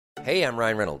Hey, I'm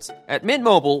Ryan Reynolds. At Mint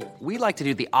Mobile, we like to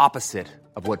do the opposite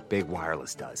of what Big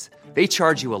Wireless does. They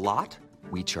charge you a lot,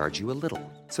 we charge you a little.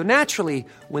 So naturally,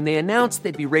 when they announced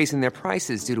they'd be raising their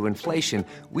prices due to inflation,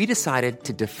 we decided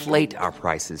to deflate our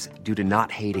prices due to not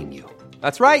hating you.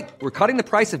 That's right. We're cutting the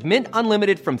price of Mint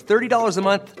Unlimited from $30 a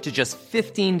month to just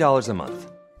 $15 a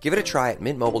month. Give it a try at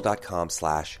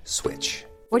mintmobile.com/switch.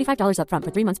 $45 up front for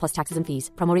 3 months plus taxes and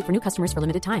fees. Promo rate for new customers for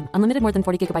limited time. Unlimited more than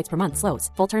 40 gigabytes per month. Slows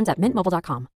full terms at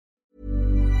mintmobile.com.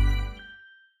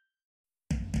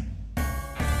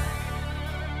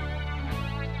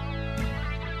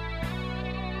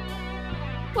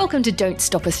 Welcome to Don't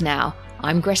Stop Us Now.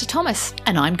 I'm Greta Thomas.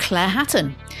 And I'm Claire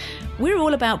Hatton. We're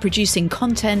all about producing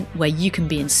content where you can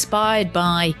be inspired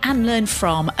by and learn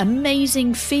from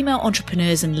amazing female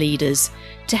entrepreneurs and leaders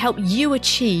to help you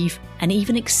achieve and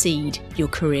even exceed your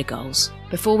career goals.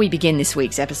 Before we begin this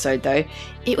week's episode, though,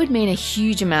 it would mean a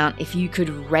huge amount if you could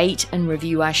rate and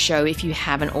review our show if you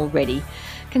haven't already.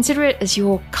 Consider it as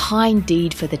your kind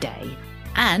deed for the day.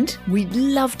 And we'd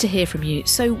love to hear from you,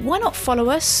 so why not follow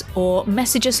us or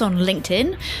message us on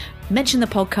LinkedIn, mention the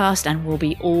podcast, and we'll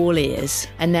be all ears.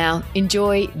 And now,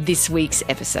 enjoy this week's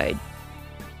episode.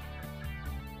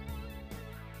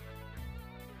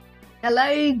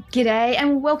 Hello, g'day,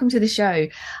 and welcome to the show.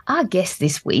 Our guest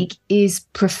this week is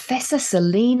Professor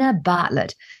Selena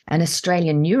Bartlett, an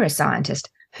Australian neuroscientist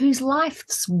whose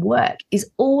life's work is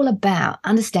all about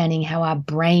understanding how our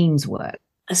brains work.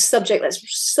 A subject that's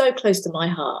so close to my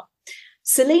heart.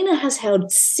 Selena has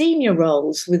held senior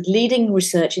roles with leading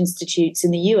research institutes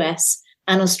in the US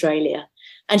and Australia,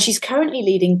 and she's currently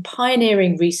leading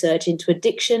pioneering research into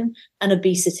addiction and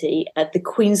obesity at the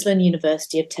Queensland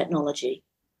University of Technology.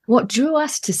 What drew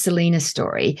us to Selena's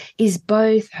story is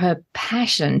both her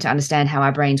passion to understand how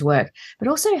our brains work, but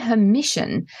also her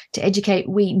mission to educate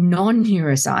we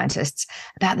non-neuroscientists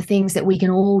about the things that we can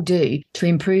all do to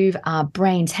improve our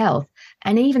brain's health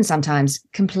and even sometimes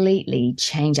completely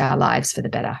change our lives for the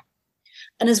better.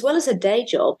 And as well as her day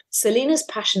job, Selena's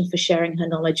passion for sharing her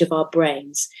knowledge of our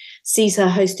brains sees her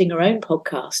hosting her own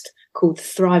podcast called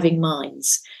Thriving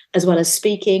Minds, as well as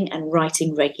speaking and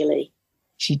writing regularly.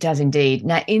 She does indeed.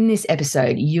 Now, in this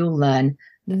episode, you'll learn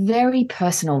the very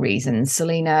personal reasons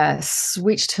Selena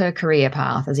switched her career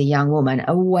path as a young woman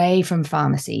away from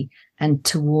pharmacy and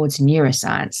towards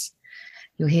neuroscience.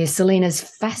 You'll hear Selena's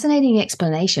fascinating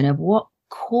explanation of what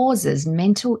causes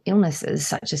mental illnesses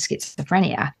such as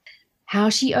schizophrenia, how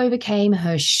she overcame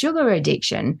her sugar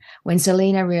addiction when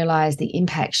Selena realized the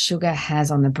impact sugar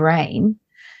has on the brain,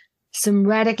 some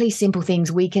radically simple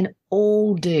things we can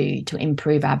all do to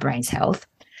improve our brain's health,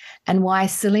 and why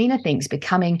Selena thinks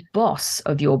becoming boss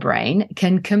of your brain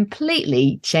can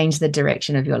completely change the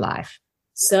direction of your life.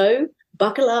 So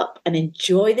buckle up and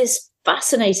enjoy this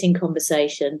fascinating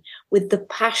conversation with the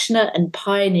passionate and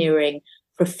pioneering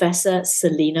Professor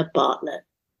Selena Bartlett.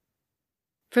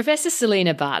 Professor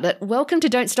Selena Bartlett, welcome to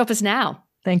Don't Stop Us Now.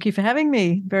 Thank you for having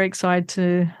me. Very excited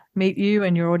to meet you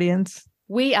and your audience.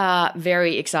 We are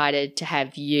very excited to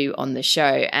have you on the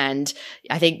show, and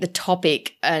I think the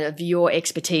topic of your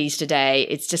expertise today,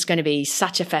 it's just going to be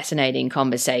such a fascinating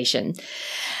conversation.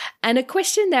 And a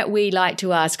question that we like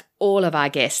to ask all of our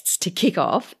guests to kick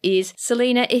off is,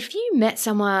 Selena, if you met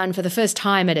someone for the first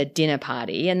time at a dinner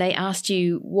party and they asked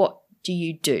you, what do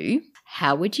you do?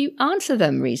 How would you answer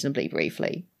them reasonably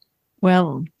briefly?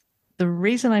 Well, the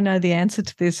reason I know the answer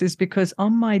to this is because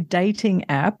on my dating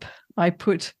app, I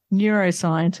put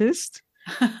neuroscientist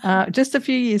just a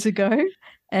few years ago,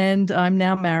 and I'm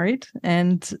now married.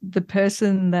 And the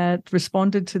person that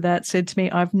responded to that said to me,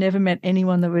 I've never met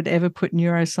anyone that would ever put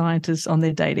neuroscientist on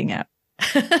their dating app.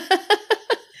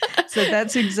 So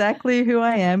that's exactly who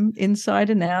I am, inside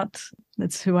and out.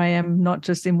 That's who I am, not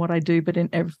just in what I do, but in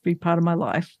every part of my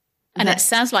life. And it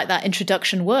sounds like that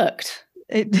introduction worked.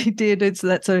 It did.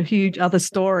 That's a huge other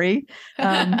story.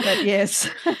 But yes,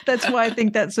 that's why I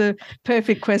think that's a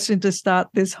perfect question to start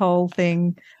this whole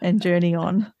thing and journey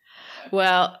on.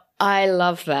 Well, I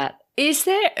love that. Is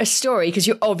there a story, because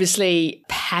you're obviously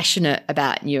passionate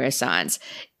about neuroscience,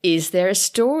 is there a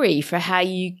story for how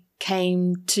you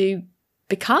came to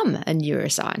become a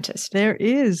neuroscientist? There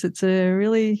is. It's a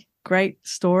really great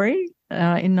story.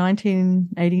 In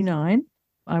 1989,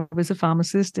 I was a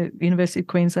pharmacist at the University of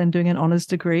Queensland doing an honours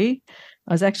degree.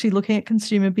 I was actually looking at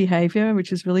consumer behaviour,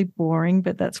 which is really boring,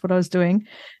 but that's what I was doing.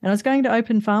 And I was going to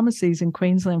open pharmacies in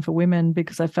Queensland for women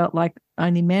because I felt like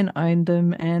only men owned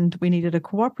them and we needed a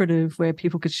cooperative where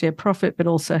people could share profit but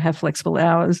also have flexible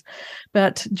hours.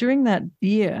 But during that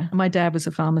year, my dad was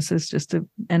a pharmacist,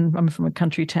 and I'm from a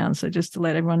country town, so just to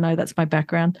let everyone know that's my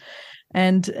background.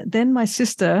 And then my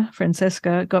sister,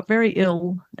 Francesca, got very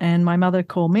ill, and my mother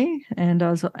called me, and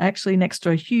I was actually next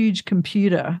to a huge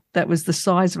computer that was the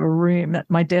size of a room.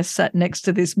 My desk sat next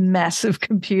to this massive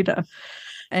computer.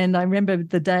 And I remember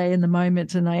the day and the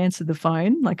moment, and I answered the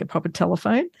phone like a proper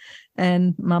telephone.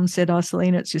 And Mum said, "Oh,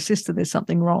 Selena, it's your sister. There's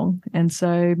something wrong." And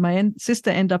so my sister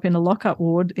ended up in a lockup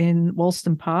ward in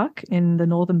Wolston Park in the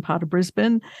northern part of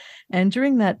Brisbane. And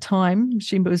during that time,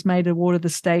 she was made a ward of the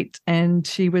state, and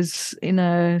she was in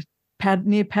a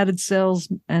near padded cells.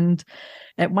 And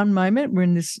at one moment, we're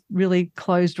in this really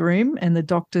closed room, and the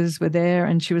doctors were there,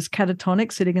 and she was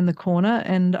catatonic, sitting in the corner.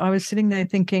 And I was sitting there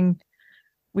thinking,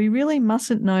 we really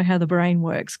mustn't know how the brain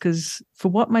works, because for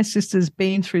what my sister's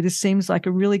been through, this seems like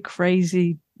a really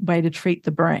crazy way to treat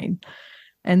the brain.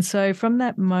 And so from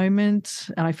that moment,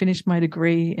 I finished my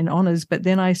degree in honours, but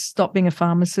then I stopped being a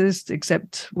pharmacist,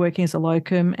 except working as a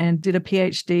locum, and did a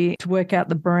PhD to work out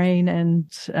the brain. And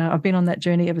I've been on that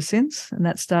journey ever since. And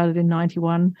that started in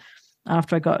 91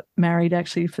 after I got married,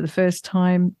 actually, for the first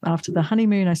time. After the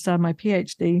honeymoon, I started my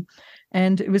PhD,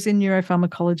 and it was in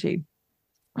neuropharmacology.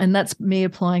 And that's me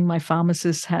applying my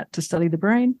pharmacist hat to study the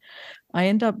brain. I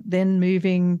end up then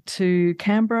moving to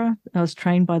Canberra. I was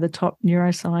trained by the top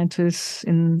neuroscientists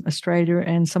in Australia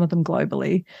and some of them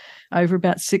globally over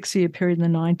about 6-year period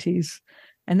in the 90s.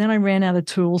 And then I ran out of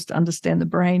tools to understand the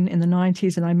brain in the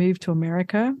 90s, and I moved to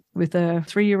America with a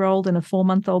 3-year-old and a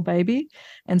 4-month-old baby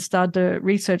and started a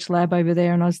research lab over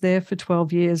there. And I was there for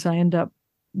 12 years. I ended up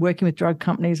working with drug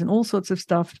companies and all sorts of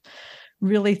stuff,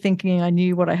 really thinking I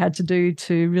knew what I had to do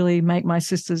to really make my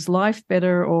sister's life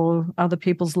better or other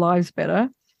people's lives better.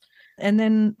 And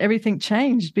then everything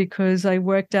changed because I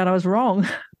worked out I was wrong.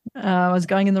 I was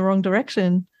going in the wrong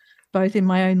direction, both in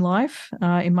my own life,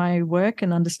 in my work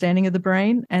and understanding of the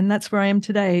brain. And that's where I am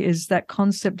today, is that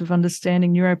concept of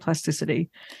understanding neuroplasticity.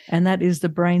 And that is the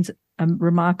brain's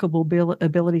remarkable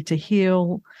ability to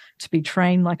heal, to be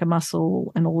trained like a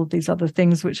muscle, and all of these other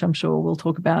things, which I'm sure we'll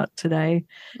talk about today.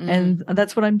 And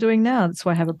that's what I'm doing now. That's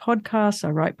why I have a podcast.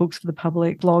 I write books for the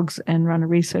public, blogs, and run a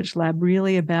research lab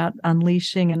really about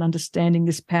unleashing and understanding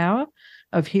this power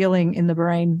of healing in the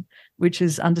brain, which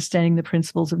is understanding the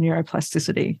principles of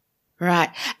neuroplasticity. Right.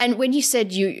 And when you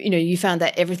said you found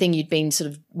that everything you'd been sort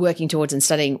of working towards and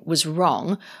studying was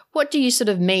wrong, what do you sort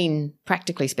of mean,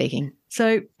 practically speaking?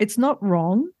 So it's not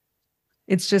wrong.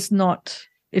 It's just not,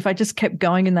 if I just kept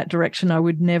going in that direction, I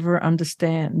would never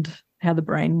understand how the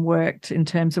brain worked in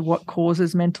terms of what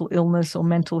causes mental illness or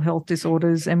mental health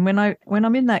disorders. And when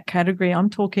I'm in that category, I'm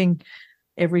talking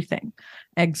everything: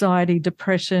 anxiety,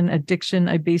 depression, addiction,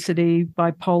 obesity,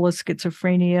 bipolar,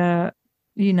 schizophrenia,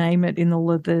 you name it, in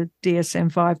all of the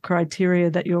DSM-5 criteria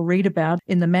that you'll read about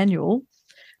in the manual,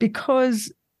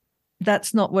 because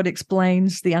that's not what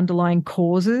explains the underlying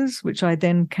causes, which I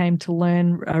then came to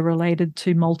learn are related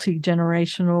to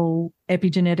multi-generational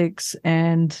epigenetics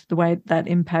and the way that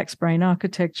impacts brain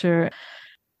architecture.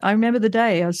 I remember the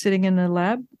day I was sitting in a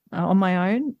lab on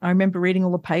my own. I remember reading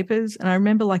all the papers, and I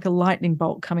remember like a lightning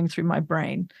bolt coming through my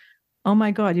brain. Oh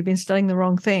my God, you've been studying the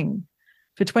wrong thing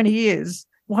for 20 years.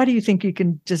 Why do you think you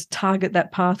can just target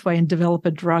that pathway and develop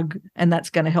a drug and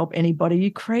that's going to help anybody?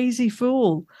 You crazy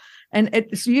fool. And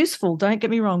it's useful. Don't get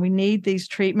me wrong. We need these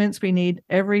treatments. We need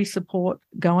every support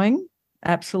going.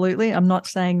 Absolutely. I'm not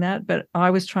saying that, but I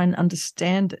was trying to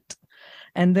understand it.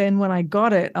 And then when I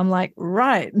got it, I'm like,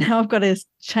 right, now I've got to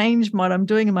change what I'm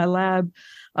doing in my lab.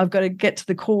 I've got to get to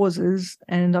the causes,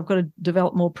 and I've got to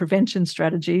develop more prevention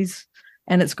strategies.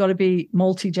 And it's got to be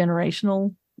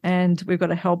multi-generational. And we've got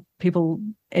to help people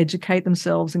educate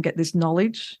themselves and get this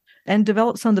knowledge and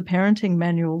develop some of the parenting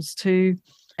manuals too,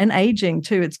 and aging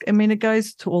too. It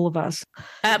goes to all of us.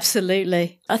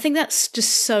 Absolutely. I think that's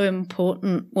just so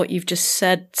important, what you've just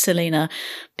said, Selena,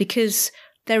 because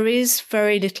there is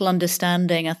very little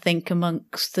understanding, I think,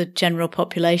 amongst the general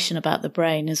population about the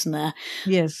brain, isn't there?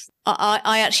 Yes.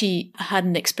 I actually had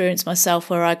an experience myself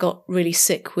where I got really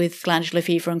sick with glandular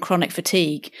fever and chronic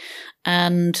fatigue.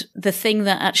 And the thing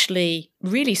that actually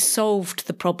really solved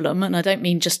the problem, and I don't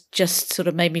mean just sort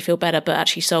of made me feel better, but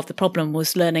actually solved the problem,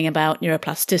 was learning about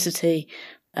neuroplasticity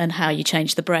and how you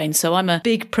change the brain. So I'm a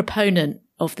big proponent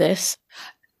of this.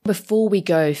 Before we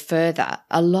go further,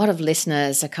 a lot of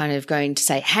listeners are kind of going to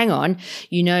say, hang on,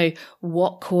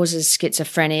 what causes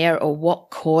schizophrenia, or what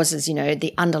causes,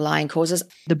 the underlying causes?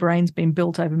 The brain's been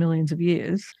built over millions of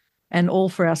years, and all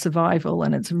for our survival.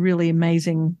 And it's a really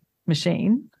amazing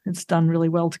machine. It's done really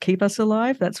well to keep us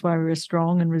alive. That's why we're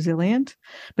strong and resilient.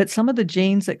 But some of the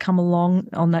genes that come along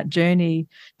on that journey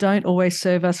don't always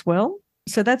serve us well.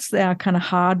 So that's our kind of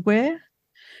hardware.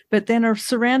 But then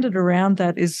surrounded around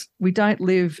that is, we don't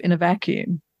live in a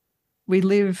vacuum. We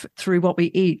live through what we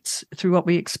eat, through what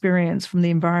we experience from the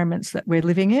environments that we're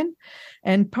living in.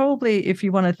 And probably if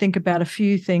you want to think about a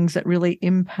few things that really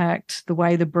impact the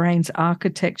way the brain's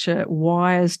architecture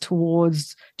wires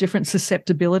towards different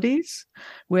susceptibilities,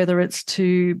 whether it's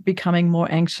to becoming more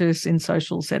anxious in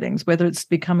social settings, whether it's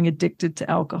becoming addicted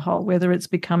to alcohol, whether it's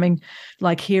becoming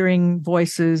like hearing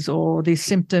voices or these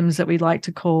symptoms that we like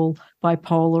to call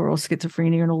bipolar or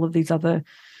schizophrenia and all of these other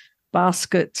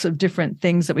baskets of different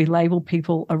things that we label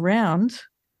people around.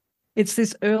 It's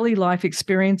this early life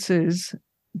experiences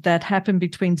that happen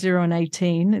between 0 and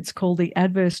 18. It's called the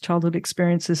Adverse Childhood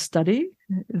Experiences Study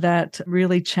that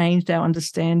really changed our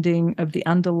understanding of the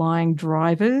underlying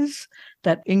drivers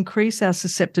that increase our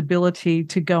susceptibility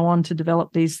to go on to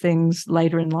develop these things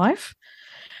later in life.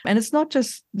 And it's not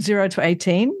just 0 to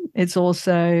 18. It's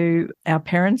also our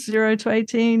parents 0 to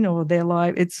 18 or their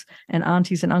life. And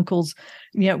aunties and uncles.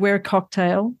 We're a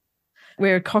cocktail.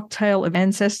 We're a cocktail of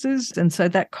ancestors. And so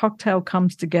that cocktail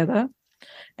comes together.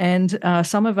 And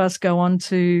some of us go on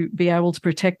to be able to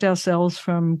protect ourselves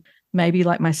from maybe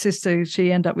like my sister,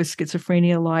 she ended up with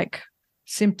schizophrenia-like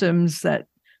symptoms that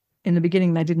in the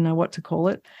beginning they didn't know what to call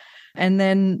it. And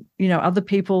then, other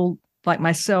people like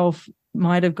myself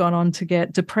might have gone on to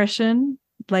get depression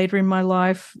later in my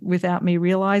life without me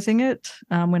realizing it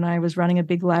when I was running a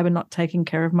big lab and not taking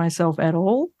care of myself at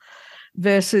all.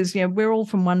 Versus, we're all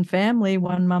from one family,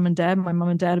 one mum and dad. My mum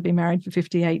and dad have been married for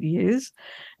 58 years.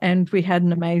 And we had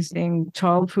an amazing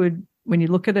childhood when you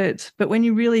look at it. But when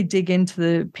you really dig into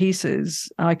the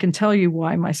pieces, I can tell you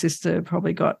why my sister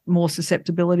probably got more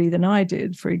susceptibility than I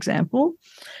did, for example.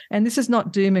 And this is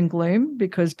not doom and gloom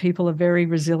because people are very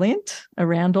resilient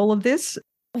around all of this.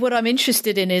 What I'm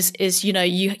interested in is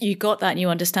you got that new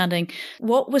understanding.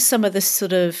 What were some of the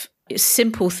sort of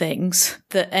simple things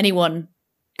that anyone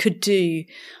could do?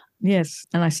 Yes,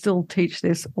 and I still teach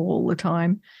this all the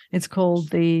time. It's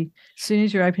called as soon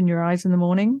as you open your eyes in the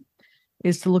morning,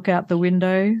 is to look out the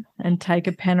window and take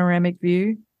a panoramic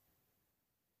view,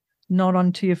 not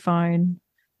onto your phone,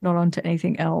 not onto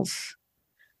anything else.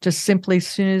 Just simply as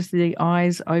soon as the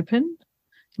eyes open,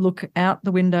 look out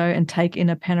the window and take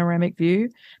in a panoramic view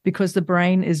because the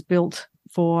brain is built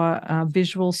for a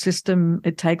visual system.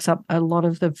 It takes up a lot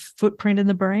of the footprint in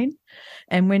the brain.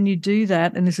 And when you do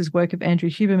that, and this is work of Andrew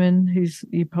Huberman,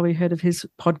 you've probably heard of his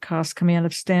podcast coming out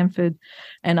of Stanford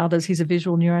and others. He's a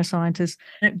visual neuroscientist.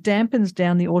 And it dampens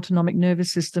down the autonomic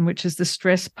nervous system, which is the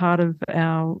stress part of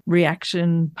our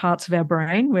reaction parts of our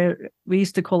brain, where we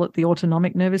used to call it the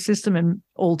autonomic nervous system, and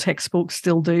all textbooks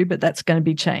still do, but that's going to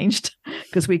be changed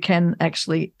because we can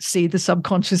actually see the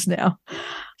subconscious now.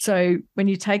 So when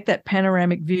you take that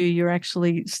panoramic view, you're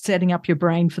actually setting up your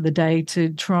brain for the day to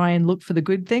try and look for the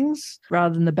good things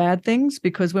rather than the bad things.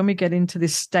 Because when we get into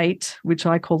this state, which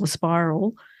I call the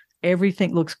spiral,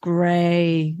 everything looks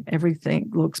gray, everything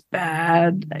looks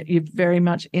bad. You're very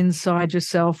much inside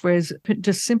yourself. Whereas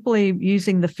just simply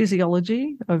using the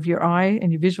physiology of your eye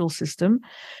and your visual system,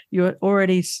 you're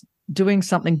already doing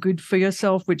something good for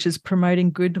yourself, which is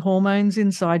promoting good hormones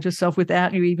inside yourself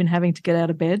without you even having to get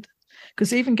out of bed.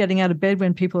 Because even getting out of bed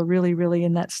when people are really, really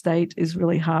in that state is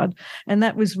really hard. And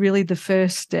that was really the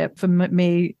first step for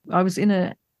me. I was in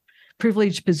a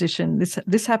privileged position.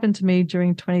 This happened to me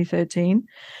during 2013.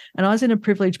 And I was in a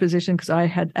privileged position because I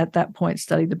had at that point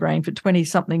studied the brain for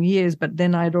 20-something years, but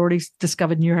then I had already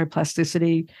discovered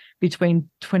neuroplasticity between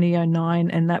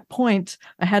 2009 and that point.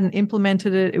 I hadn't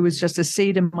implemented it. It was just a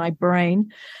seed in my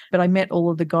brain. But I met all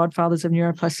of the godfathers of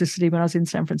neuroplasticity when I was in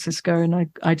San Francisco, and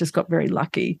I just got very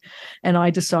lucky. And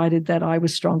I decided that I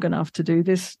was strong enough to do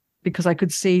this because I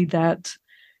could see that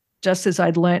just as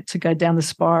I'd learnt to go down the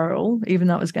spiral, even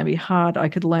though it was going to be hard, I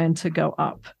could learn to go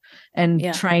up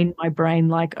and train my brain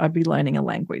like I'd be learning a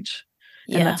language.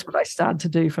 Yeah. And that's what I started to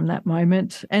do from that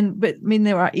moment. But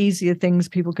there are easier things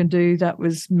people can do.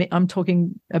 I'm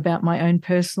talking about my own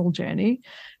personal journey.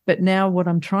 But now what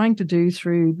I'm trying to do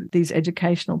through these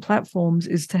educational platforms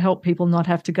is to help people not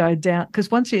have to go down. Because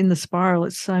once you're in the spiral,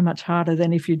 it's so much harder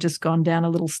than if you've just gone down a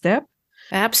little step.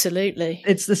 Absolutely.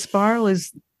 The spiral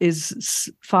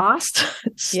is fast,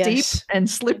 steep, and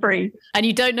slippery. And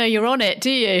you don't know you're on it,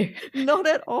 do you? Not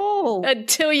at all.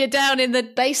 Until you're down in the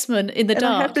basement in the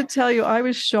dark. I have to tell you, I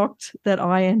was shocked that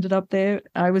I ended up there.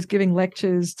 I was giving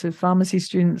lectures to pharmacy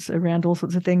students around all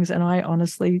sorts of things, and I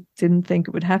honestly didn't think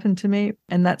it would happen to me.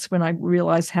 And that's when I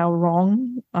realized how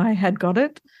wrong I had got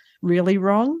it, really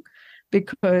wrong.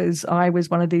 Because I was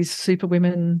one of these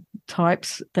superwomen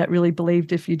types that really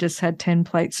believed if you just had 10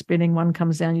 plates spinning, one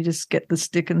comes down, you just get the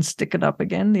stick and stick it up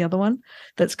again, the other one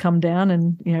that's come down.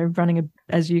 And, running,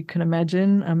 as you can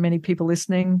imagine, many people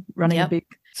listening, running a big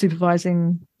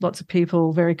supervising lots of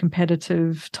people, very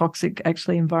competitive, toxic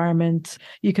actually environment.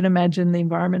 You can imagine the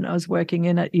environment I was working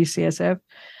in at UCSF.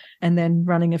 And then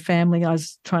running a family, I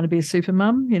was trying to be a super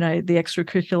mum, the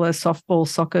extracurricular softball,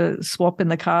 soccer swap in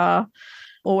the car,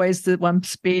 always the one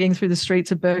speeding through the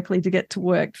streets of Berkeley to get to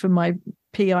work for my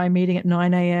PI meeting at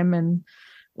 9 a.m. and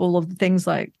all of the things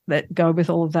like that go with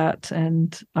all of that.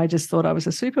 And I just thought I was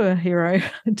a superhero,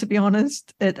 to be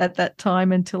honest, at that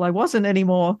time, until I wasn't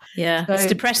anymore. Yeah, so it's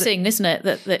depressing, isn't it?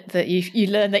 That you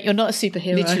learn that you're not a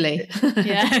superhero. Literally.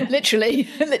 Yeah,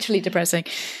 literally depressing.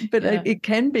 But it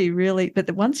can be really,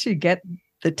 but once you get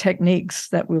the techniques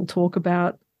that we'll talk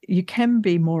about, you can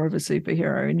be more of a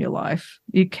superhero in your life.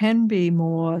 You can be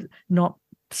more not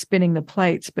spinning the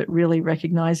plates, but really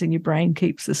recognizing your brain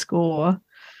keeps the score.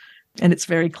 And it's a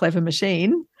very clever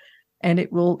machine, and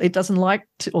it doesn't like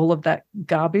all of that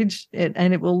garbage,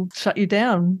 and it will shut you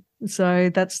down. So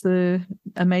that's the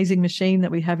amazing machine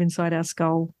that we have inside our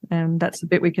skull, and that's the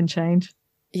bit we can change.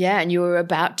 Yeah, and you were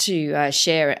about to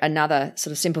share another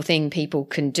sort of simple thing people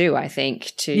can do, I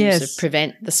think, to sort of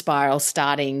prevent the spiral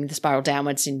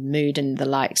downwards in mood and the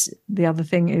likes. The other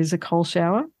thing is a cold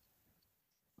shower.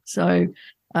 So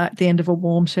at the end of a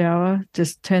warm shower,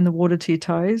 just turn the water to your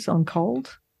toes on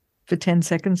cold for 10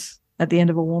 seconds at the end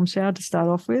of a warm shower to start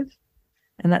off with.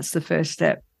 And that's the first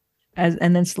step.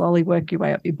 And then slowly work your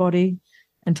way up your body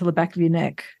until the back of your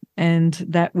neck. And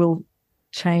that will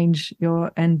change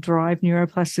and drive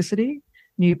neuroplasticity,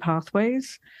 new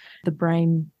pathways. The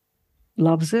brain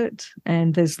loves it.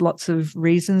 And there's lots of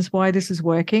reasons why this is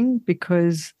working,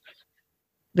 because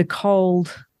the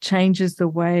cold changes the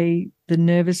way the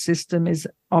nervous system is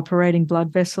operating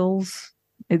blood vessels.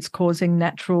 It's causing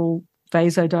natural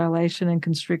vasodilation and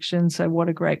constriction. So what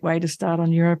a great way to start on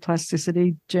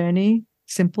neuroplasticity journey,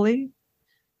 simply.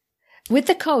 With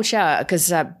the cold shower, because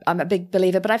I'm a big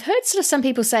believer, but I've heard sort of some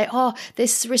people say,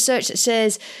 there's research that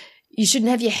says you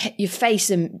shouldn't have your face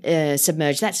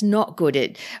submerged. That's not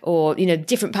good. Or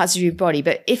different parts of your body.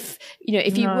 But if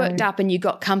you worked up and you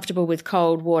got comfortable with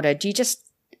cold water, do you just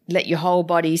let your whole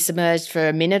body submerged for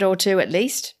a minute or two at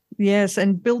least? Yes,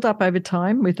 and build up over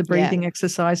time with the breathing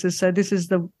exercises. So this is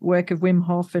the work of Wim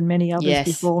Hof and many others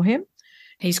before him.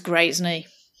 He's great, isn't he?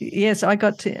 Yes, I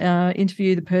got to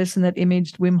interview the person that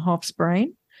imaged Wim Hof's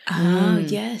brain. Oh,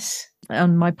 yes.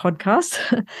 On my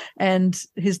podcast. And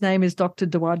his name is Dr.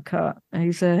 Dawadka.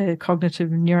 He's a cognitive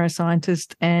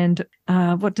neuroscientist. And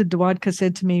what Dawadka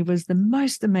said to me was the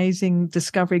most amazing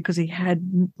discovery, because he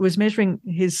was measuring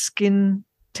his skin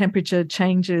temperature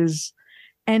changes,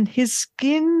 and his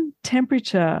skin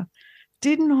temperature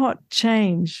did not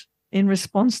change in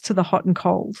response to the hot and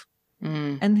cold.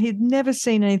 And he'd never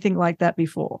seen anything like that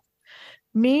before,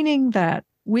 meaning that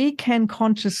we can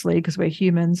consciously, because we're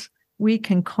humans, we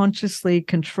can consciously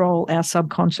control our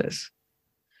subconscious.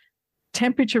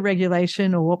 Temperature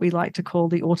regulation, or what we like to call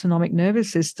the autonomic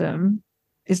nervous system,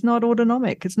 is not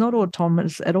autonomic. It's not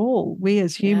autonomous at all. We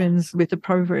as humans with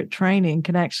appropriate training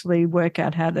can actually work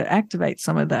out how to activate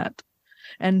some of that.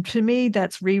 And to me,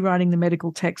 that's rewriting the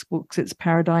medical textbooks. It's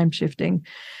paradigm shifting.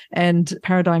 And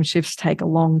paradigm shifts take a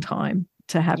long time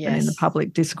to happen in the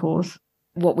public discourse.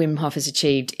 What Wim Hof has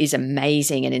achieved is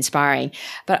amazing and inspiring.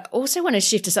 But I also want to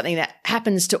shift to something that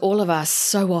happens to all of us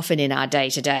so often in our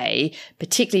day-to-day,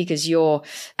 particularly because you're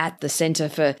at the Centre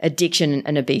for Addiction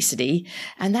and Obesity.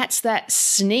 And that's that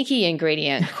sneaky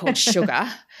ingredient called sugar.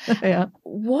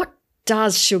 What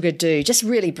does sugar do, just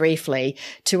really briefly,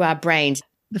 to our brains?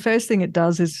 The first thing it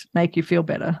does is make you feel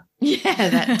better. Yeah,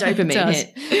 that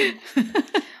dopamine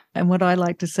hit. And what I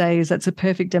like to say is that's a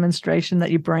perfect demonstration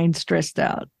that your brain's stressed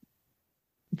out.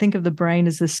 Think of the brain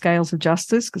as the scales of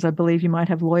justice, because I believe you might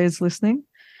have lawyers listening.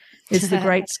 It's the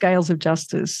great scales of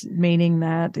justice, meaning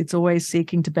that it's always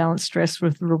seeking to balance stress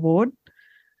with reward.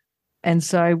 And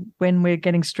so when we're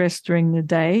getting stressed during the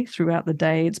day, throughout the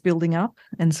day, it's building up.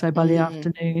 And so by the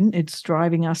afternoon, it's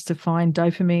driving us to find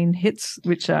dopamine hits,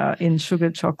 which are in sugar,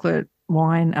 chocolate,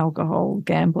 wine, alcohol,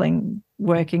 gambling,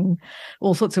 working,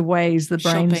 all sorts of ways. The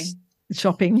brain's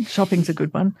shopping's a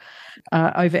good one.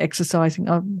 Over exercising.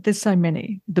 There's so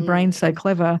many. The brain's so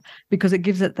clever because it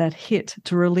gives it that hit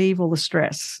to relieve all the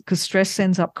stress, because stress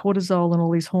sends up cortisol and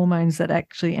all these hormones that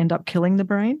actually end up killing the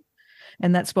brain.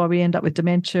 And that's why we end up with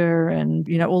dementia and,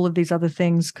 all of these other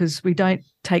things, because we don't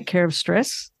take care of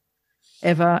stress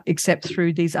ever, except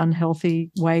through these unhealthy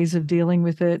ways of dealing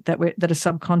with it that are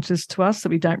subconscious to us that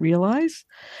we don't realize.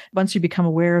 Once you become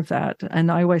aware of that,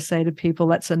 and I always say to people,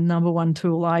 that's the number one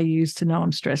tool I use to know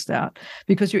I'm stressed out,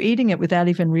 because you're eating it without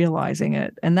even realizing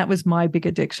it. And that was my big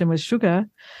addiction, was sugar.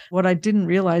 What I didn't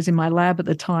realize in my lab at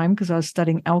the time, because I was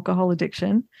studying alcohol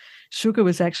addiction, sugar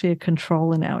was actually a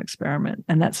control in our experiment.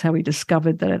 And that's how we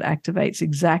discovered that it activates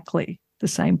exactly the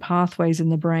same pathways in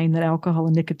the brain that alcohol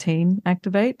and nicotine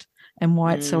activate, and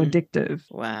why it's so addictive.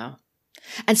 Wow.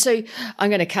 And so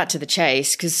I'm going to cut to the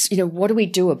chase because, what do we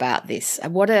do about this?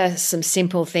 What are some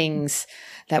simple things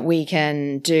that we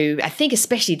can do? I think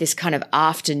especially this kind of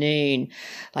afternoon,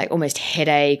 like almost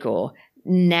headache or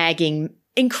nagging,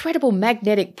 incredible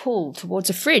magnetic pull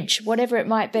towards a fridge, whatever it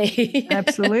might be.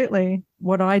 Absolutely.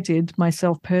 What I did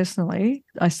myself personally,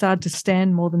 I started to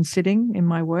stand more than sitting in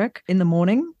my work in the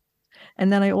morning.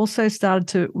 And then I also started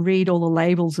to read all the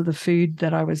labels of the food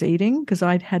that I was eating because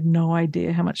I had no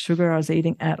idea how much sugar I was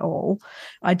eating at all.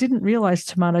 I didn't realize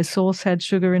tomato sauce had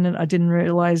sugar in it. I didn't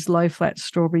realize low-fat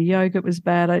strawberry yogurt was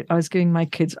bad. I was giving my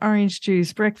kids orange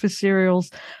juice, breakfast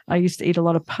cereals. I used to eat a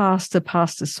lot of pasta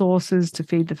sauces to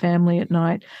feed the family at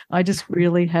night. I just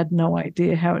really had no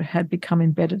idea how it had become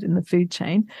embedded in the food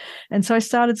chain. And so I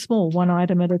started small, one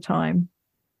item at a time,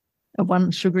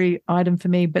 one sugary item for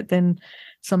me, but then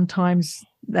sometimes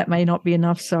that may not be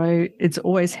enough. So it's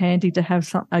always handy to have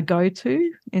a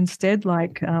go-to instead,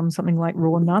 like something like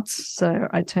raw nuts. So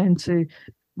I turn to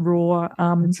raw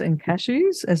almonds and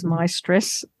cashews as my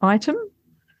stress item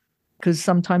because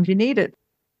sometimes you need it.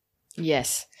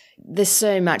 Yes. There's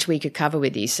so much we could cover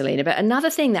with you, Selena. But another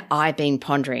thing that I've been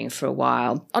pondering for a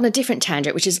while on a different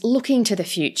tangent, which is looking to the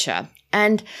future.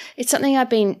 And it's something I've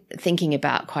been thinking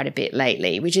about quite a bit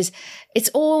lately, which is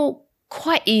it's all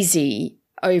quite easy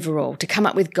overall to come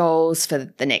up with goals for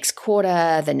the next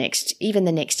quarter, even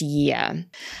the next year.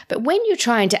 But when you're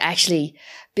trying to actually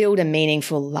build a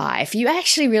meaningful life, you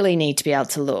actually really need to be able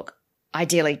to look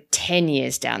ideally 10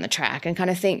 years down the track and kind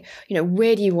of think,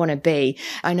 where do you want to be?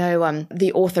 I know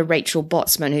the author Rachel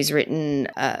Botsman, who's written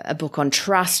a book on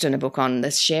trust and a book on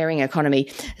the sharing economy,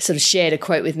 sort of shared a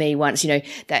quote with me once,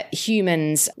 that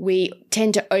humans, we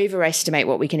tend to overestimate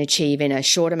what we can achieve in a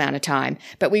short amount of time,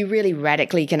 but we really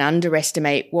radically can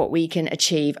underestimate what we can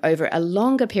achieve over a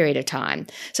longer period of time.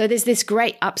 So there's this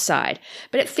great upside,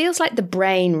 but it feels like the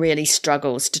brain really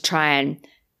struggles to try and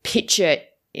picture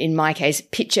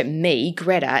me,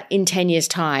 Greta, in 10 years'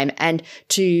 time and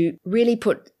to really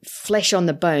put flesh on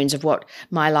the bones of what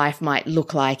my life might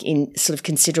look like in sort of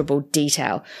considerable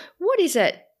detail. What is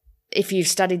it, if you've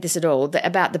studied this at all,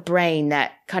 about the brain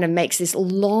that kind of makes this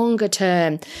longer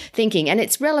term thinking? And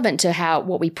it's relevant to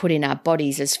what we put in our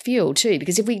bodies as fuel too,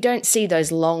 because if we don't see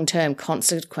those long-term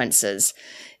consequences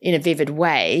in a vivid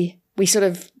way, we sort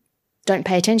of don't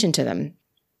pay attention to them.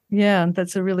 Yeah,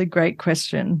 that's a really great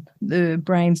question. The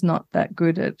brain's not that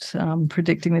good at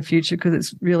predicting the future because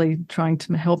it's really trying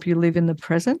to help you live in the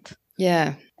present.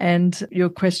 Yeah. And your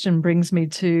question brings me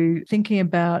to thinking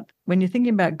about when you're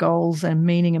thinking about goals and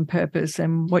meaning and purpose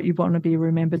and what you want to be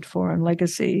remembered for and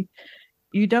legacy,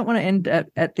 you don't want to end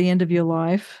at the end of your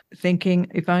life thinking,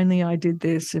 if only I did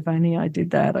this, if only I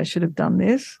did that, I should have done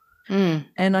this.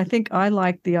 And I think I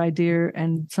like the idea,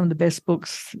 and some of the best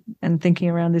books and thinking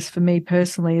around this for me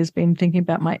personally has been thinking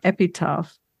about my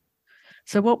epitaph.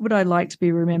 So what would I like to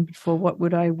be remembered for? What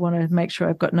would I want to make sure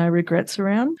I've got no regrets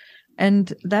around?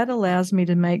 And that allows me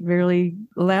to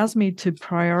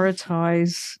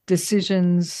prioritize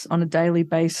decisions on a daily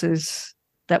basis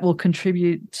that will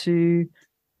contribute to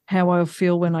how I'll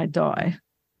feel when I die.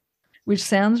 Which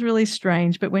sounds really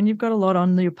strange, but when you've got a lot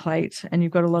on your plate and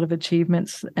you've got a lot of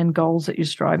achievements and goals that you're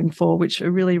striving for, which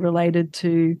are really related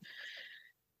to,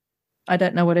 I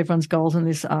don't know what everyone's goals in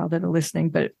this are that are listening,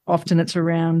 but often it's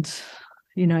around,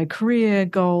 career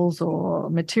goals or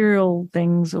material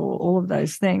things or all of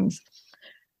those things.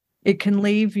 It can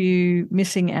leave you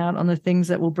missing out on the things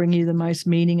that will bring you the most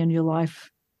meaning in your life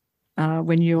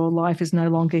when your life is no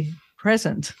longer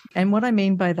present. And what I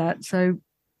mean by that, so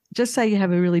just say you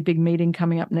have a really big meeting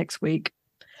coming up next week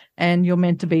and you're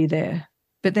meant to be there,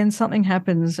 but then something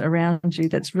happens around you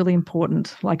that's really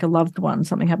important, like a loved one,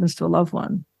 something happens to a loved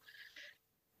one.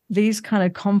 These kind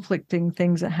of conflicting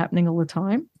things are happening all the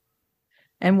time.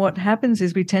 And what happens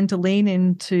is we tend to lean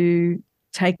into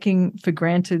taking for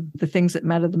granted the things that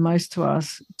matter the most to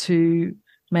us to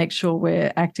make sure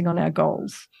we're acting on our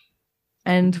goals.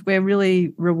 And we're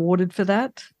really rewarded for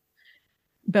that.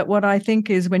 But what I think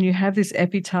is when you have this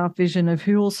epitaph vision of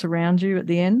who will surround you at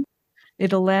the end,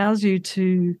 it allows you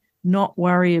to not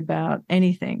worry about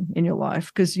anything in your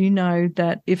life because you know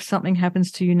that if something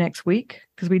happens to you next week,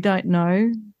 because we don't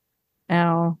know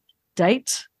our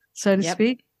date, so to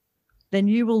speak, then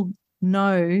you will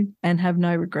know and have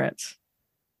no regrets.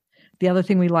 The other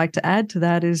thing we like to add to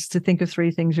that is to think of 3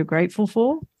 things you're grateful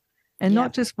for, and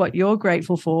not just what you're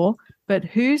grateful for, but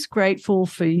who's grateful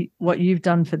for what you've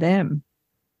done for them.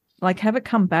 like have it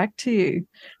come back to you.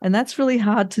 And that's really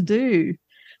hard to do.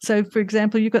 So, for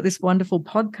example, you've got this wonderful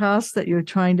podcast that you're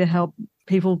trying to help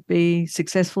people be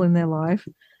successful in their life.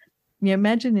 You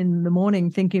imagine in the morning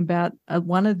thinking about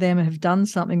one of them have done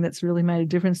something that's really made a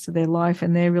difference to their life,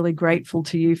 and they're really grateful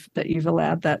to you that you've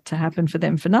allowed that to happen for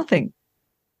them for nothing.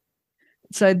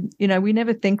 So, we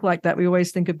never think like that. We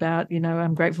always think about,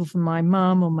 I'm grateful for my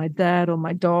mum or my dad or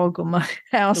my dog or my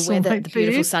house. The weather, or my the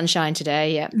beautiful sunshine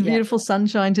today. Yeah. Beautiful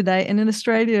sunshine today. And in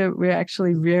Australia, we're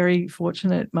actually very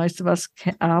fortunate. Most of us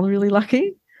are really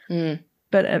lucky. Mm.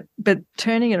 But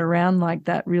turning it around like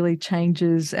that really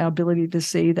changes our ability to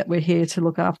see that we're here to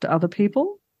look after other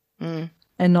people and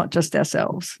not just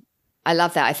ourselves. I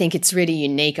love that. I think it's really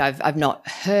unique. I've not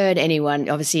heard anyone,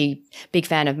 obviously big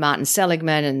fan of Martin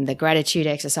Seligman and the gratitude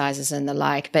exercises and the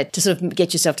like, but to sort of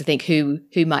get yourself to think who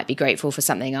might be grateful for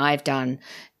something I've done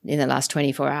in the last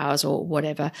 24 hours or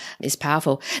whatever is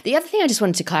powerful. The other thing I just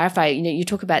wanted to clarify, you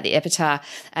talk about the epitaph,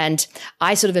 and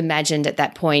I sort of imagined at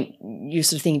that point you're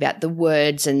sort of thinking about the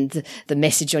words and the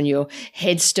message on your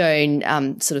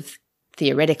headstone, sort of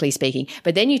theoretically speaking.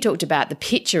 But then you talked about the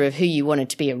picture of who you wanted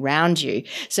to be around you.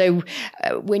 So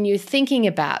when you're thinking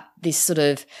about this sort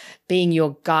of being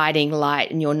your guiding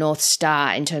light and your North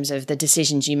Star in terms of the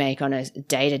decisions you make on a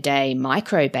day-to-day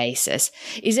micro basis,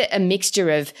 is it a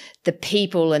mixture of the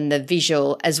people and the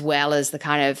visual as well as the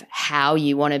kind of how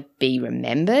you want to be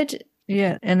remembered?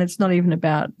 Yeah, and it's not even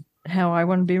about how I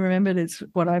want to be remembered. It's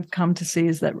what I've come to see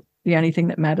is that the only thing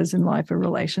that matters in life are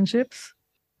relationships.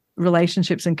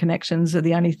 Relationships and connections are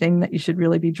the only thing that you should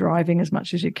really be driving as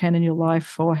much as you can in your life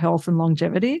for health and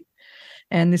longevity.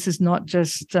 And this is not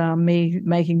just me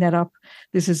making that up.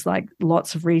 This is like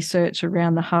lots of research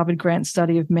around the Harvard Grant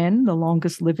study of men, the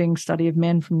longest living study of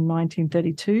men from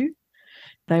 1932.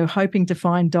 They were hoping to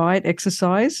find diet,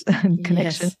 exercise, and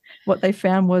connection. Yes. What they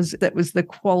found was that was the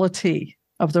quality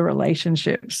of the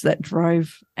relationships that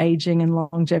drove aging and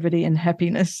longevity and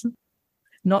happiness,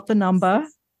 not the number,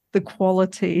 the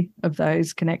quality of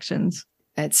those connections.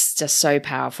 It's just so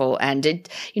powerful. And it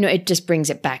just brings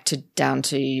it back down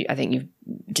to, I think you've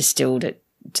distilled it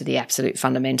to the absolute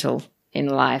fundamental in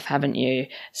life, haven't you?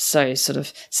 So sort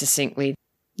of succinctly.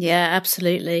 Yeah,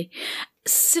 absolutely.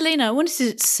 Selena, I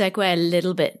wanted to segue a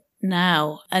little bit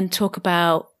now and talk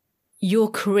about your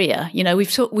career.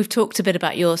 We've talked a bit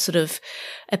about your sort of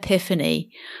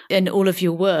epiphany and all of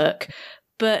your work,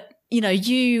 but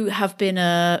you have been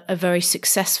a very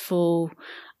successful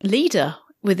leader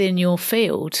within your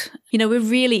field. We're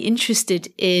really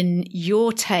interested in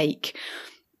your take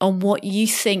on what you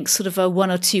think sort of are one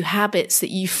or two habits that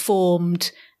you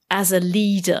formed as a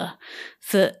leader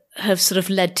that have sort of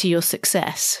led to your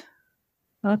success.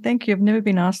 Oh, thank you. I've never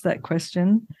been asked that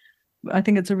question. I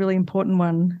think it's a really important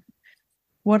one.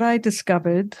 What I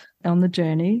discovered on the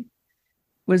journey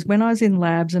was when I was in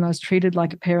labs and I was treated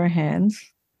like a pair of hands,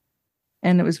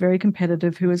 and it was very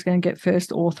competitive who was going to get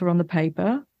first author on the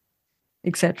paper,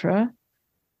 etc.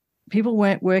 People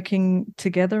weren't working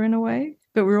together in a way,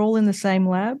 but we're all in the same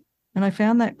lab. And I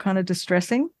found that kind of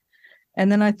distressing.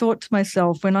 And then I thought to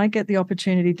myself, when I get the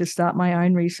opportunity to start my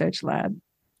own research lab,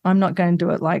 I'm not going to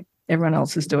do it like everyone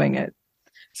else is doing it.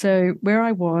 So where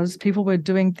I was, people were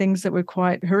doing things that were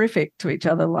quite horrific to each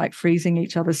other, like freezing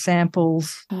each other's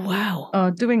samples.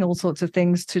 Wow. Doing all sorts of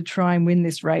things to try and win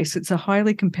this race. It's a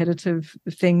highly competitive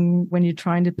thing when you're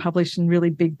trying to publish in really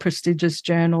big, prestigious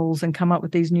journals and come up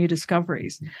with these new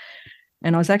discoveries.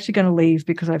 And I was actually going to leave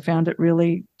because I found it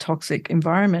really toxic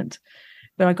environment.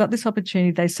 But I got this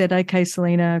opportunity. They said, okay,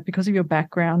 Selena, because of your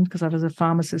background, because I was a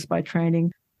pharmacist by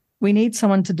training, we need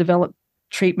someone to develop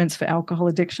treatments for alcohol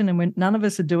addiction, and none of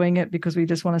us are doing it because we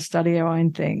just want to study our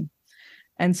own thing.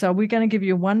 And so we're going to give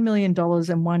you $1 million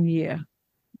in 1 year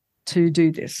to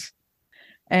do this.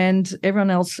 And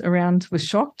everyone else around was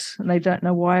shocked, and they don't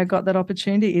know why I got that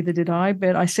opportunity. Either did I,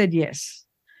 but I said yes.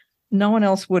 No one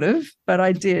else would have, but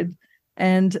I did.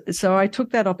 And so I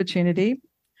took that opportunity.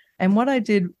 And what I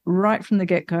did right from the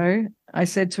get-go, I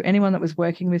said to anyone that was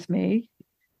working with me,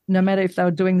 no matter if they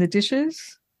were doing the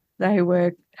dishes, they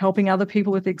were helping other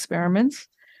people with experiments,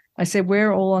 I said,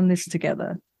 we're all on this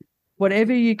together.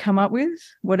 Whatever you come up with,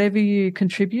 whatever you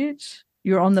contribute,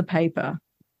 you're on the paper.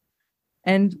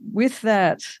 And with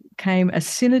that came a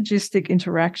synergistic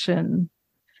interaction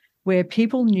where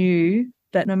people knew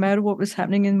that no matter what was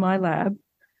happening in my lab,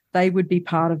 they would be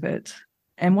part of it.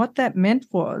 And what that meant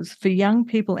was for young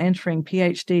people entering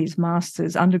PhDs,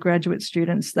 masters, undergraduate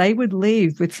students, they would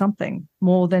leave with something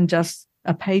more than just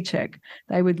a paycheck.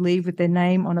 They would leave with their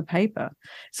name on a paper.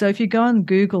 So if you go and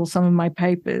Google some of my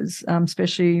papers,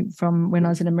 especially from when I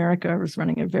was in America, I was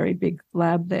running a very big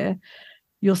lab there.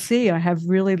 you'll see I have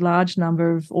really large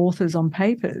number of authors on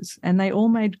papers, and they all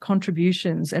made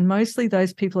contributions. And mostly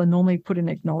those people are normally put in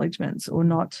acknowledgements or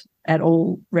not at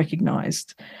all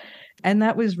recognized. And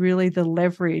that was really the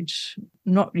leverage,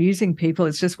 not using people.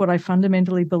 It's just what I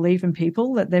fundamentally believe in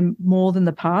people, that they're more than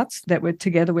the parts, that we're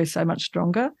together, we're so much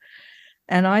stronger.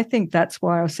 And I think that's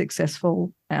why I was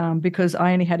successful, because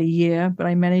I only had a year, but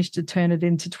I managed to turn it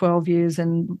into 12 years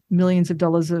and millions of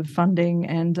dollars of funding.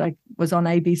 And I was on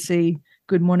ABC,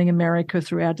 Good Morning America,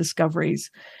 through our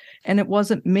discoveries. And it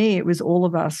wasn't me, it was all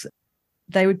of us.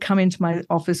 They would come into my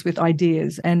office with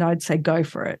ideas and I'd say, go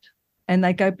for it. And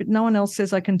they go, but no one else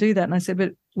says I can do that. And I said,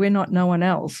 but we're not no one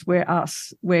else. We're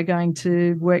us. We're going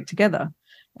to work together.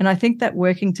 And I think that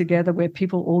working together where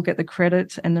people all get the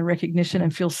credit and the recognition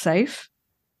and feel safe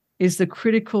is the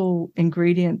critical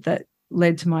ingredient that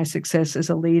led to my success as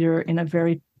a leader in a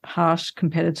very harsh,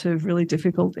 competitive, really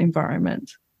difficult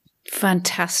environment.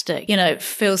 Fantastic. It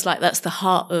feels like that's the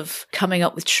heart of coming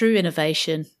up with true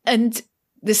innovation. And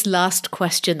this last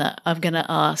question that I'm going to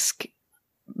ask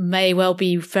may well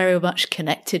be very much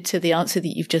connected to the answer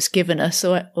that you've just given us,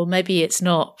 or maybe it's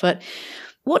not. But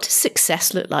what does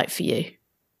success look like for you?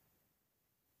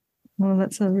 Well,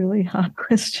 that's a really hard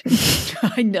question.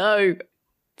 I know.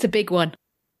 It's a big one.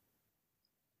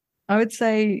 I would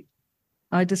say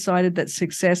I decided that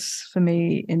success for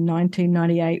me in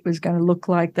 1998 was going to look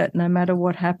like that no matter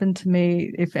what happened to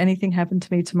me, if anything happened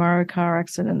to me tomorrow, car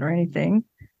accident or anything,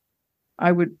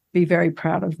 I would be very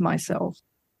proud of myself.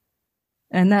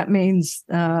 And that means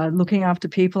looking after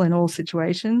people in all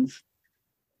situations.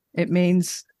 It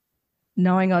means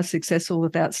knowing I was successful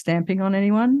without stamping on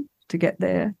anyone to get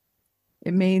there.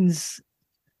 It means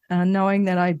knowing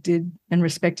that I did and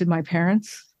respected my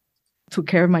parents, took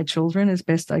care of my children as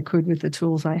best I could with the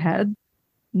tools I had,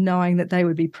 knowing that they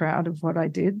would be proud of what I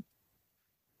did.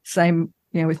 Same,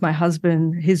 with my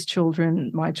husband, his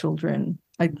children, my children.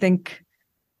 I think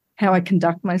how I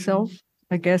conduct myself,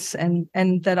 I guess, and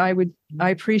that I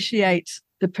appreciate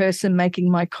the person making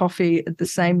my coffee the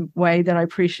same way that I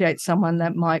appreciate someone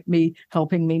that might be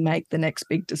helping me make the next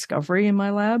big discovery in my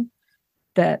lab.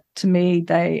 That to me,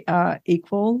 they are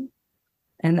equal,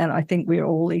 and that I think we're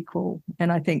all equal. And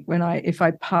I think if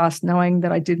I pass knowing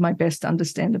that I did my best to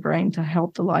understand the brain to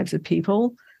help the lives of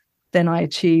people, then I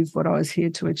achieve what I was here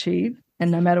to achieve. And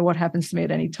no matter what happens to me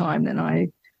at any time, then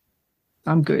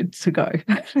I'm good to go.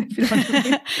 If you know what I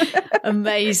mean.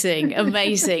 Amazing.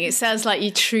 It sounds like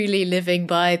you're truly living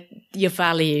by your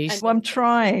values. Well, I'm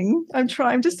trying. I'm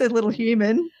just a little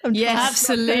human. Yeah,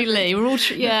 absolutely. We're all,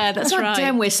 that's right.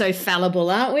 Damn, we're so fallible,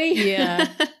 aren't we? Yeah.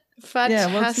 Fantastic.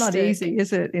 Yeah, well, it's not easy,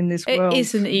 is it, in this world? It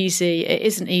isn't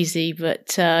easy,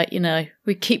 but,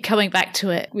 we keep coming back to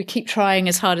it. We keep trying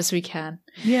as hard as we can.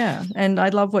 Yeah, and I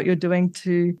love what you're doing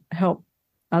to help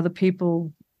other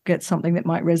people get something that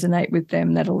might resonate with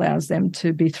them that allows them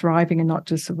to be thriving and not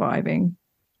just surviving.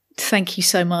 Thank you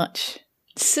so much.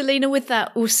 Selena, with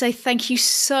that, we'll say thank you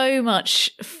so much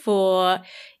for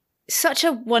such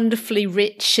a wonderfully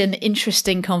rich and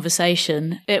interesting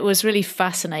conversation. It was really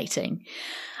fascinating.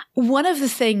 One of the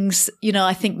things,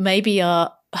 I think maybe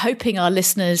hoping our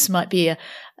listeners might be a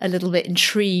little bit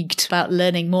intrigued about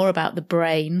learning more about the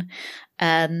brain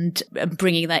and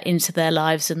bringing that into their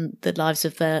lives and the lives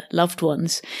of their loved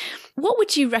ones. What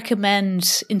would you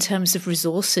recommend in terms of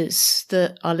resources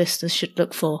that our listeners should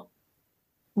look for?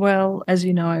 Well, as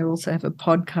you know, I also have a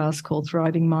podcast called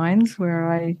Thriving Minds,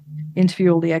 where I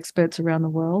interview all the experts around the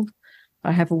world.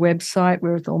 I have a website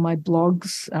with all my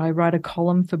blogs. I write a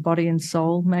column for Body and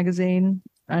Soul magazine,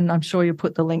 and I'm sure you'll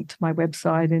put the link to my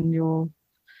website in your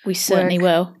We certainly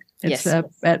will. It's yes.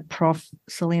 At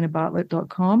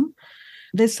profselenabartlett.com.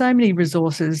 There's so many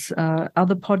resources.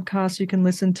 Other podcasts you can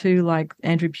listen to, like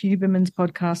Andrew Huberman's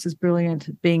podcast is brilliant,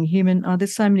 Being Human.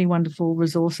 There's so many wonderful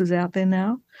resources out there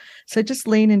now. So just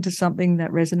lean into something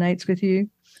that resonates with you.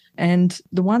 And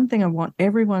the one thing I want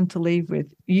everyone to leave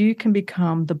with, you can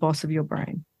become the boss of your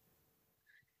brain.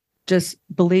 Just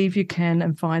believe you can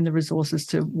and find the resources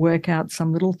to work out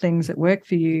some little things that work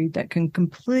for you that can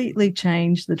completely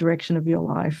change the direction of your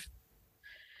life.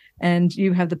 And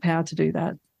you have the power to do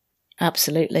that.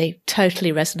 Absolutely.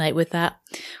 Totally resonate with that.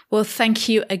 Well, thank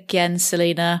you again,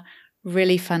 Selena.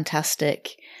 Really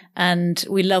fantastic. And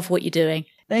we love what you're doing.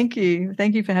 Thank you.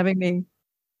 Thank you for having me.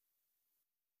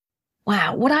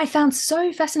 Wow. What I found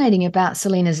so fascinating about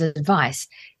Selena's advice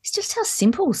is just how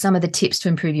simple some of the tips to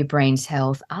improve your brain's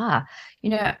health are.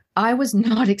 I was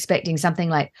not expecting something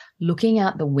like looking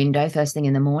out the window first thing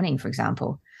in the morning, for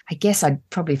example. I guess I'd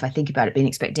probably, if I think about it, been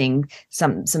expecting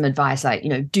some advice like,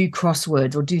 do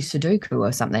crosswords or do Sudoku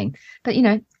or something. But,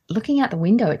 looking out the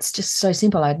window, it's just so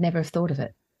simple. I'd never have thought of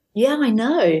it. Yeah, I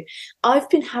know. I've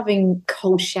been having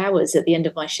cold showers at the end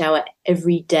of my shower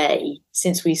every day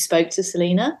since we spoke to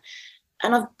Selena.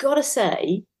 And I've got to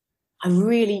say, I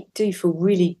really do feel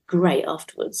really great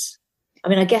afterwards. I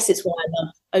mean, I guess it's why I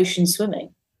love ocean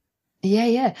swimming. Yeah,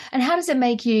 yeah. And how does it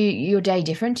make your day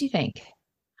different, do you think?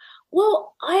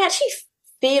 Well, I actually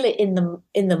feel it in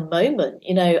the moment.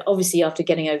 You know, obviously after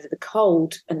getting over the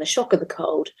cold and the shock of the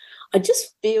cold, I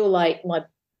just feel like my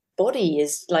body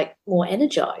is like more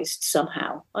energized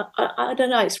somehow. I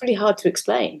don't know. It's really hard to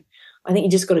explain. I think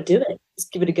you just got to do it.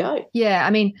 Just give it a go. Yeah,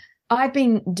 I mean, I've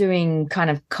been doing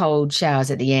kind of cold showers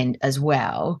at the end as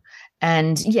well.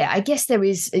 And yeah, I guess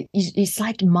it's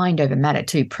like mind over matter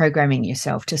too, programming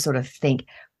yourself to sort of think,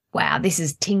 wow, this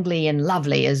is tingly and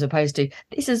lovely, as opposed to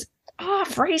this is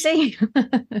freezing.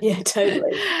 Yeah,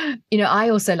 totally. You know, I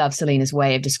also love Selena's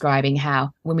way of describing how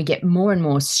when we get more and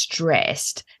more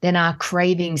stressed, then our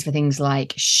cravings for things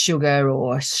like sugar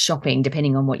or shopping,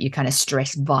 depending on what your kind of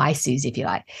stress vice is, if you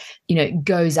like, you know,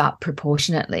 goes up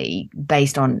proportionately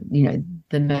based on, you know,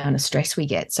 the amount of stress we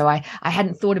get. So I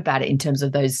hadn't thought about it in terms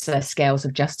of those scales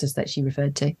of justice that she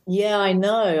referred to. Yeah, I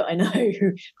know.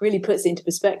 Really puts it into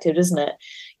perspective, doesn't it?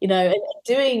 You know, and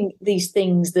doing these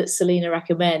things that Selena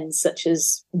recommends, such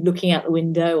as looking out the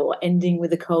window or ending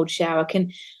with a cold shower,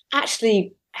 can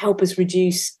actually help us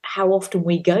reduce how often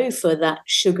we go for that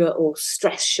sugar or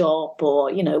stress shop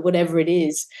or, you know, whatever it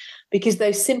is, because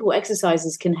those simple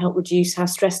exercises can help reduce how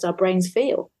stressed our brains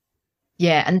feel.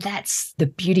 Yeah, and that's the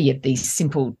beauty of these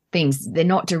simple things. They're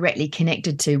not directly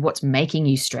connected to what's making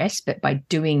you stressed, but by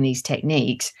doing these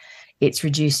techniques, it's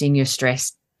reducing your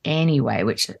stress anyway,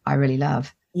 which I really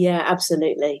love. Yeah,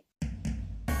 absolutely.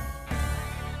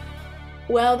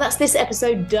 Well, that's this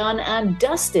episode done and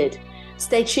dusted.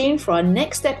 Stay tuned for our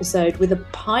next episode with a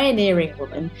pioneering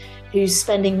woman who's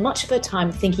spending much of her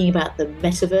time thinking about the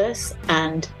metaverse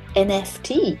and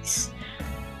NFTs.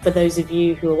 For those of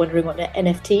you who are wondering what an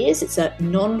NFT is, it's a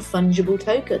non-fungible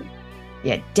token.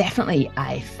 Yeah, definitely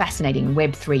a fascinating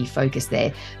Web3 focus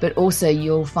there, but also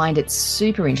you'll find it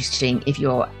super interesting if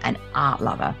you're an art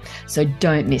lover. So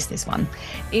don't miss this one.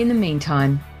 In the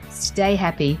meantime, stay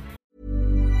happy.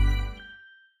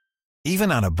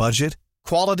 Even on a budget,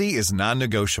 quality is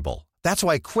non-negotiable. That's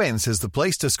why Quince is the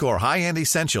place to score high-end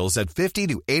essentials at 50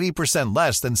 to 80%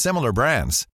 less than similar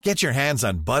brands. Get your hands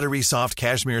on buttery soft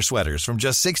cashmere sweaters from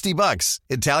just $60,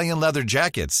 Italian leather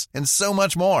jackets, and so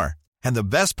much more. And the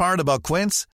best part about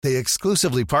Quince, they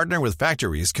exclusively partner with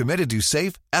factories committed to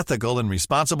safe, ethical, and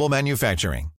responsible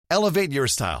manufacturing. Elevate your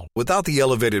style without the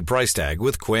elevated price tag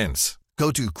with Quince.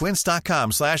 Go to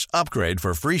quince.com/upgrade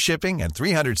for free shipping and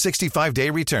 365-day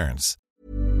returns.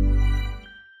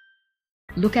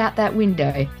 Look out that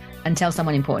window and tell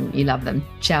someone important you love them.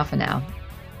 Ciao for now.